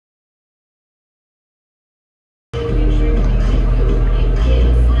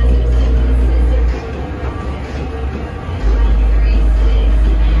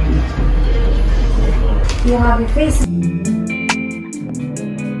have your face.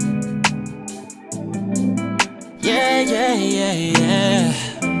 Yeah.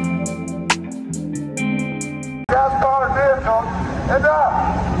 Gas-powered vehicles, enough!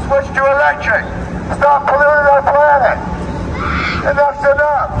 Switch to electric! Stop polluting our planet! Enough's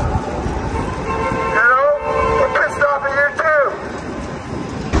enough! You know, we're pissed off at you too!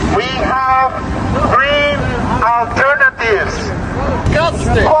 We have green alternatives!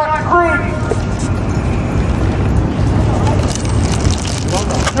 Disgusting! What's green?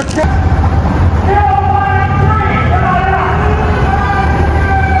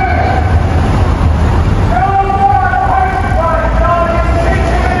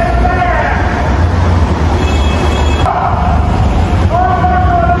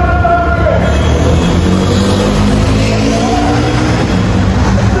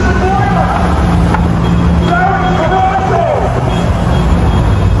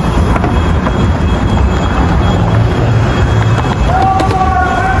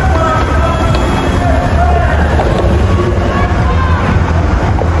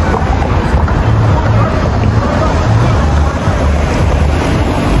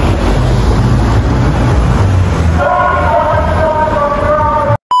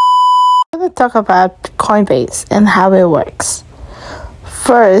 Talk about Coinbase and how it works.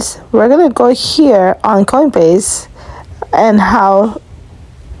 First, we're gonna go here on Coinbase and how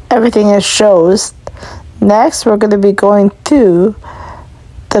everything is shows. Next, we're gonna be going to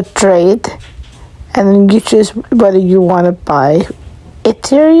the trade, and then you choose whether you want to buy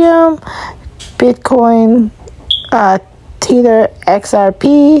Ethereum, Bitcoin, Tether,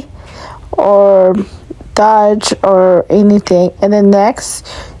 XRP, or Dodge, or anything. And then next,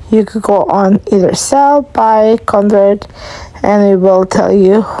 you could go on either sell, buy, convert, and it will tell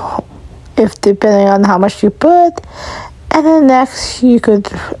you if depending on how much you put. And then next you could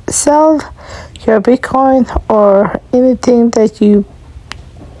sell your Bitcoin or anything that you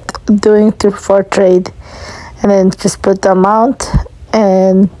doing for trade, and then just put the amount,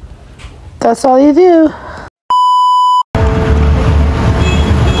 and that's all you do.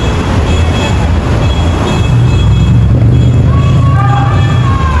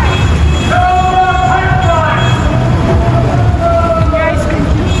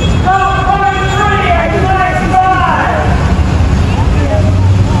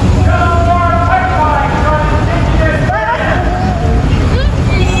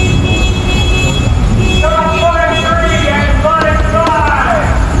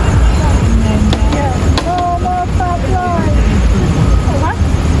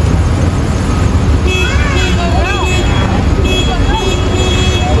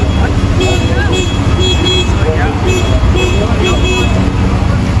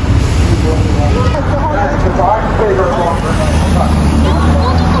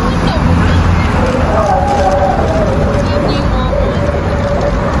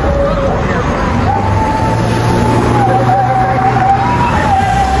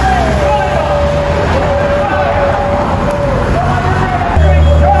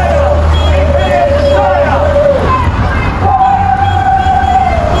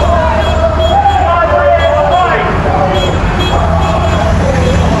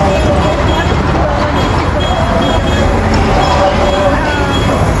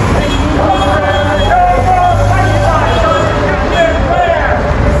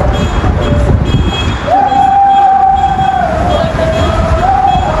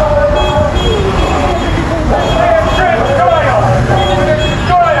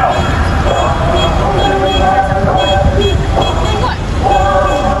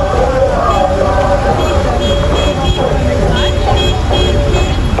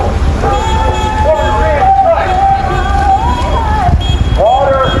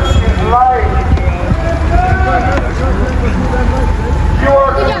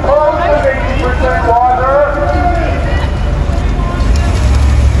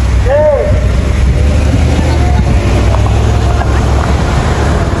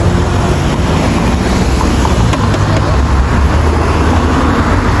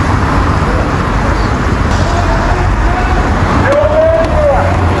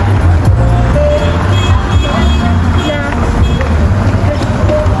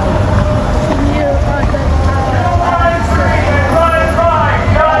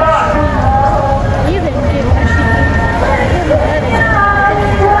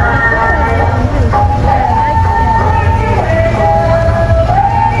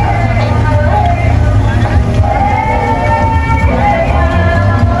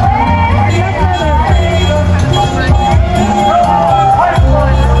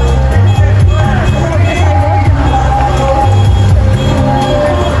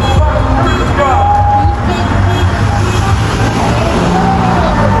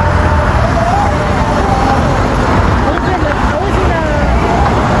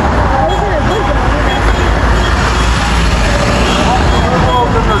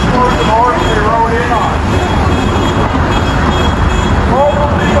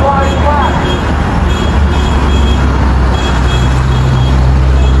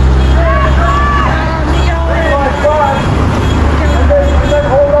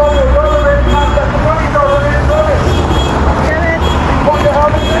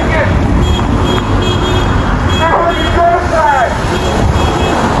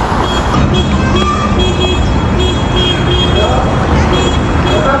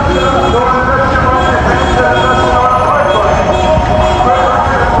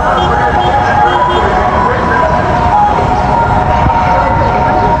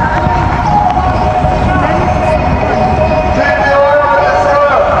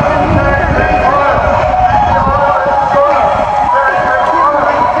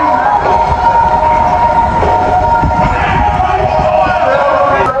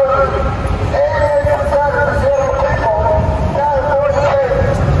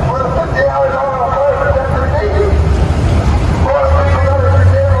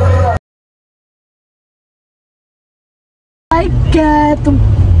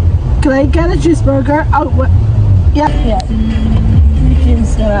 Can I get a cheeseburger? Oh, what? Yeah.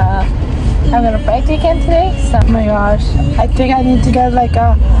 I'm gonna prank weekend today. So, oh my gosh, I think I need to get like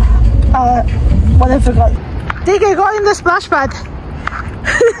a what I forgot. DK, go in the splash pad.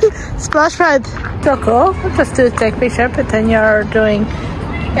 Splash pad. So cool. Just to take picture, pretend you're doing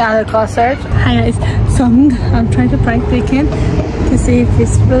the concert. Hi guys. So I'm trying to prank weekend to see if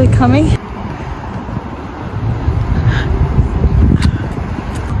he's really coming.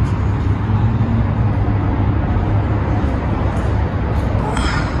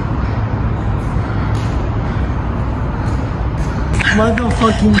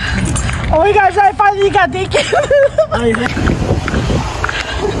 Motherfucking. Oh my gosh, I finally got DK.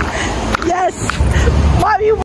 Yes! Mommy.